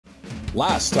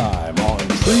Last time on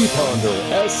Tree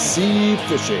Ponder SC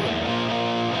Fishing.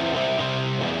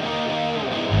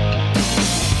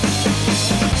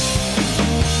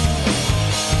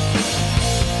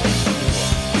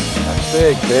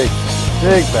 Big bass.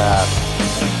 Big bass.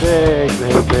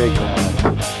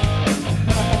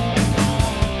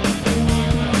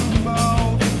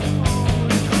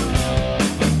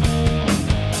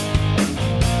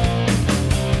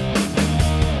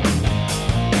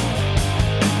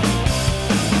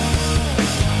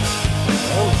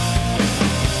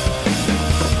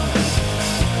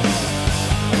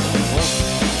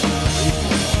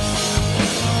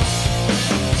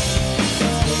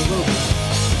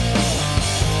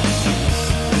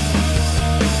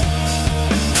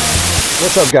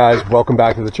 What's up, guys? Welcome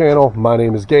back to the channel. My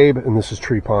name is Gabe and this is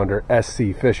Tree Ponder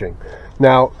SC Fishing.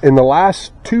 Now, in the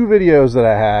last two videos that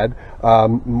I had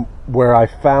where I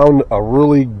found a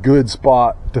really good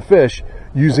spot to fish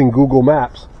using Google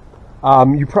Maps,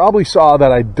 you probably saw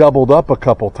that I doubled up a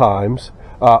couple times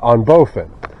on Bowfin.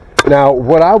 Now,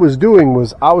 what I was doing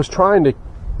was I was trying to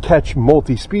catch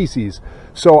multi-species,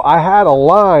 so I had a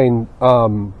line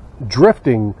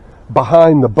drifting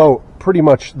behind the boat pretty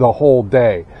much the whole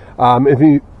day.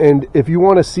 If you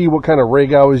want to see what kind of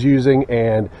rig I was using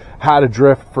and how to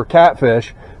drift for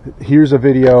catfish, here's a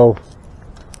video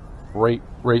right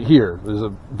here. There's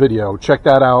a video. Check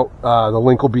that out. The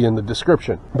link will be in the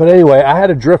description. But anyway, I had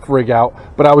a drift rig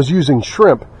out, but I was using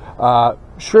shrimp.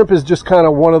 Shrimp is just kind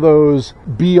of one of those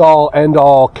be-all,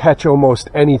 end-all, catch almost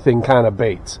anything kind of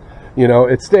baits. You know,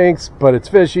 it stinks, but it's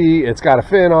fishy. It's got a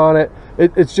fin on it.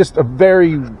 It's just a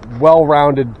very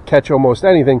well-rounded catch almost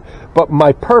anything. But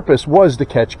my purpose was to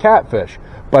catch catfish.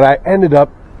 But I ended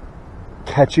up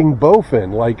catching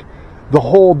bowfin like the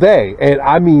whole day. And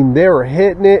I mean, they were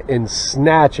hitting it and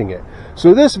snatching it.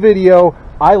 So this video,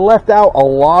 I left out a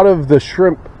lot of the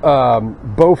shrimp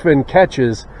bowfin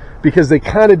catches because they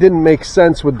kind of didn't make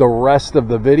sense with the rest of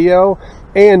the video.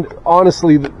 And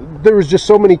honestly, there was just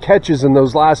so many catches in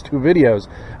those last two videos.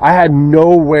 I had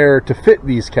nowhere to fit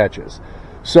these catches.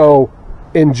 So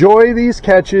enjoy these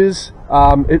catches.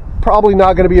 It's probably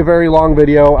not going to be a very long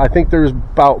video. I think there's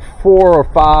about 4 or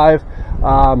 5.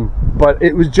 But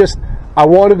it was just, I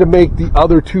wanted to make the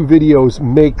other two videos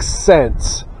make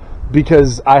sense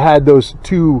because I had those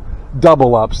two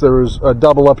double ups. There was a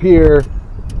double up here,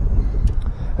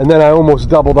 and then I almost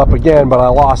doubled up again, but I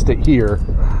lost it here.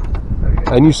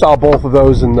 And you saw both of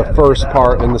those in the first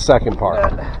part and the second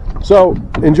part. So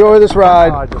enjoy this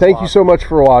ride. Thank you so much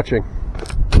for watching.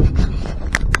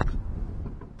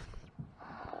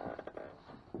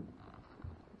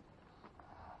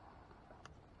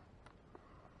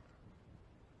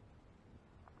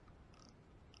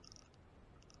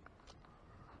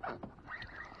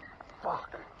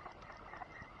 Fuck.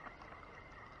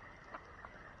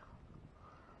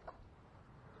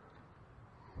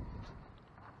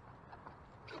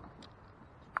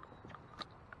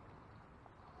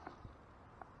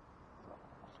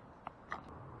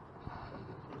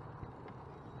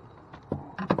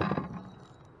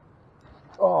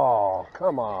 Oh,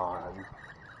 come on.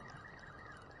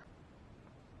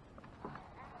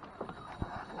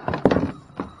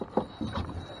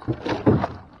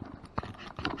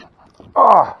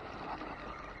 Ah.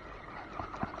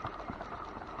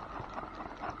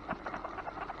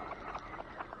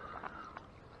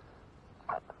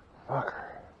 Fucker.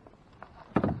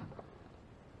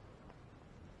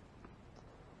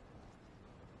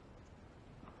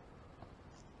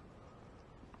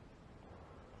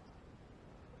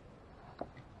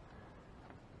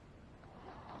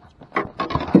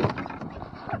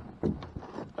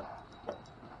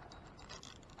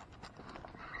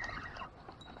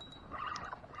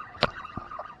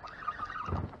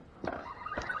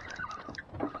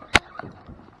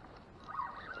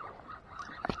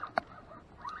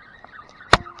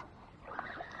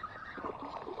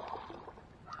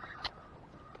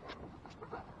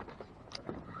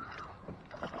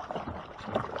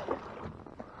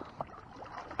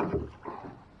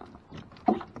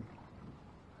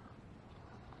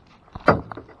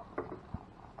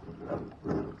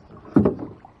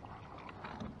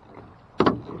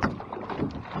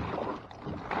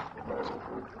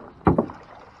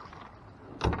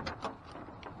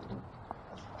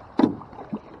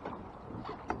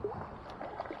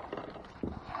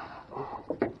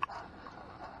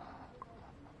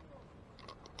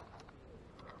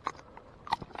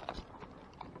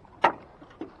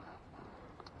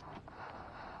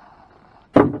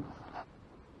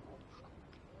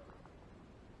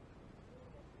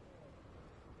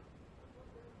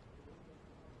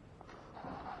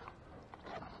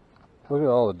 Look at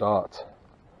all the dots.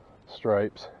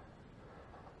 stripes.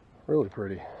 Really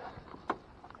pretty.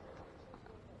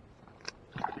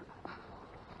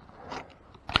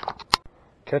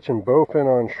 Catching bowfin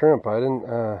on shrimp. I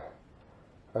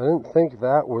didn't think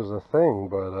that was a thing,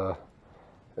 but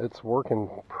it's working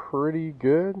pretty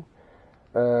good.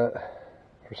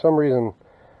 For some reason,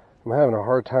 I'm having a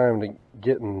hard time to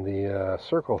getting the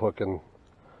circle hooked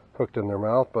in their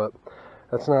mouth, but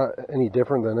that's not any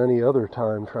different than any other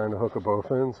time trying to hook a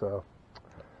bowfin, so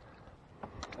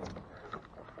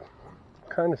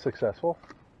kind of successful.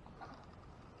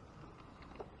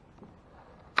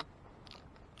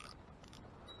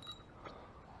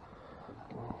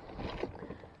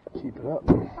 Keep it up,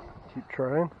 keep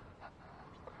trying.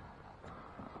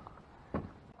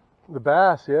 The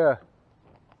bass, yeah.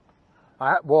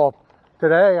 Well,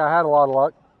 today I had a lot of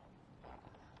luck.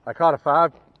 I caught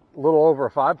a little over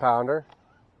a 5-pounder.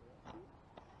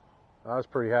 I was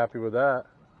pretty happy with that.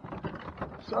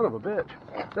 Son of a bitch.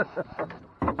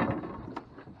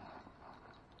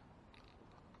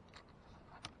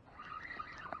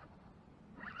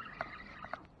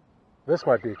 This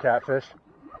might be a catfish.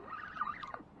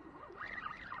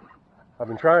 I've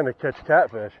been trying to catch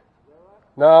catfish.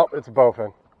 No, it's a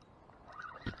bowfin.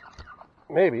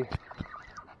 Maybe.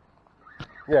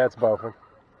 Yeah, it's bowfin.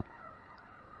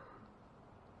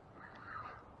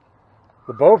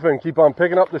 The bowfin keep on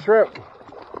picking up the shrimp.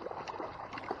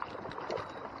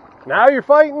 Now you're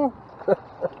fighting?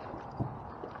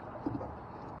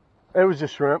 It was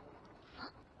just shrimp.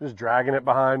 Just dragging it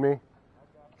behind me.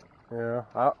 Yeah,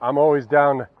 I'm always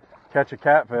down to catch a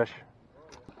catfish.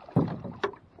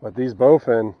 But these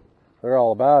bowfin, they're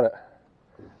all about it.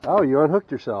 Oh, you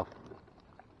unhooked yourself.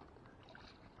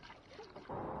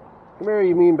 Come here,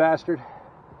 you mean bastard.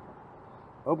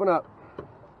 Open up.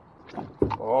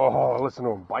 Oh, listen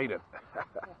to him bite it.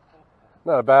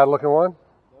 Not a bad looking one.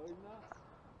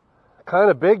 Kind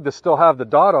of big to still have the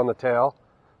dot on the tail.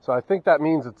 So I think that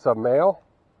means it's a male.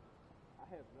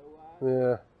 I have no idea.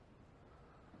 Yeah.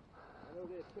 I know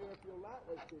they tear up your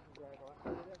lightweight fishing drag.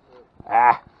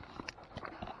 Ah.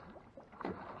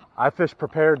 I fish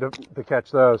prepared to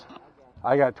catch those.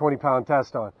 I got 20-pound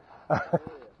test on.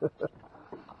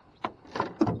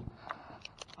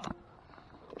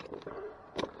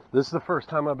 This is the first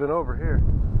time I've been over here.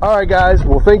 All right, guys.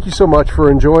 Well, thank you so much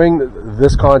for enjoying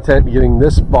this content, getting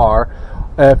this far.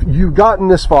 If you've gotten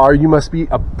this far, you must be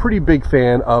a pretty big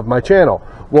fan of my channel.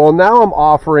 Well, now I'm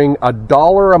offering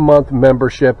 $1 a month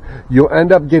membership. You'll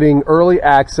end up getting early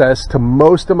access to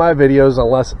most of my videos,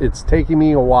 unless it's taking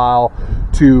me a while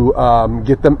to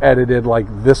get them edited, like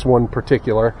this one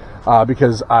particular,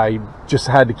 because I just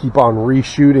had to keep on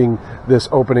reshooting this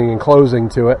opening and closing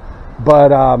to it.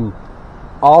 But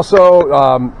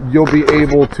also, you'll be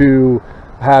able to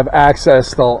have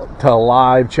access to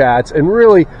live chats, and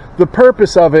really the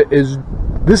purpose of it is,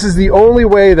 this is the only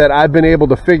way that I've been able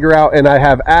to figure out, and I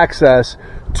have access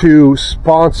to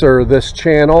sponsor this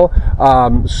channel,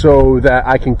 so that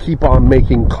I can keep on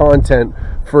making content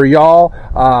for y'all.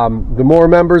 The more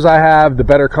members I have, the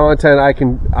better content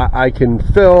I can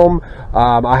film.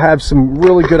 I have some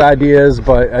really good ideas,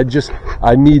 but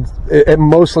it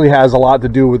mostly has a lot to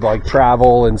do with like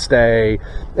travel and stay,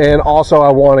 and also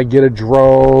I want to get a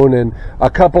drone and a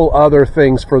couple other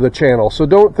things for the channel. So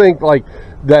don't think like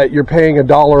that you're paying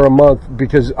 $1 a month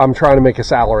because I'm trying to make a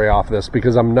salary off this,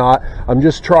 because I'm not. I'm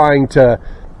just trying to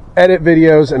edit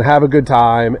videos and have a good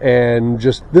time, and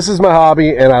this is my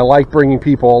hobby, and I like bringing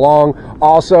people along.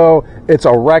 Also, it's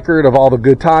a record of all the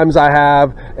good times I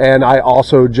have, and I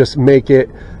also just make it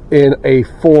in a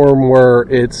form where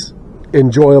it's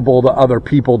enjoyable to other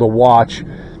people to watch,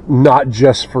 not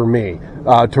just for me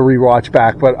to rewatch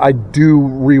back. But I do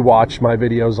rewatch my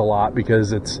videos a lot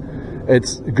because it's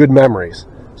good memories.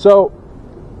 So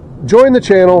join the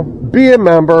channel, be a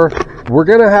member. We're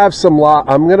gonna have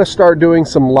I'm gonna start doing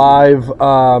some live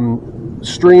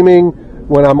streaming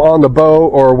when I'm on the boat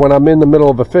or when I'm in the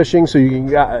middle of a fishing, so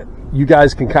you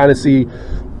guys can kind of see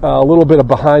a little bit of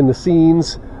behind the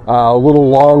scenes, a little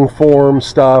long form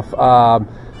stuff.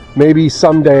 Maybe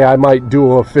someday I might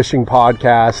do a fishing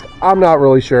podcast. I'm not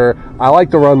really sure. I like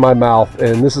to run my mouth,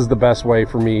 and this is the best way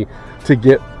for me to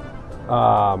get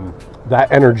that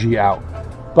energy out.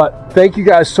 But thank you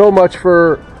guys so much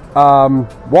for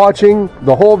watching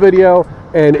the whole video,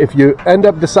 and if you end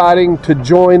up deciding to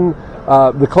join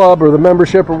the club or the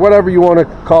membership or whatever you want to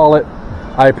call it,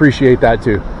 I appreciate that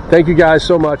too. Thank you guys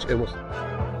so much, and we'll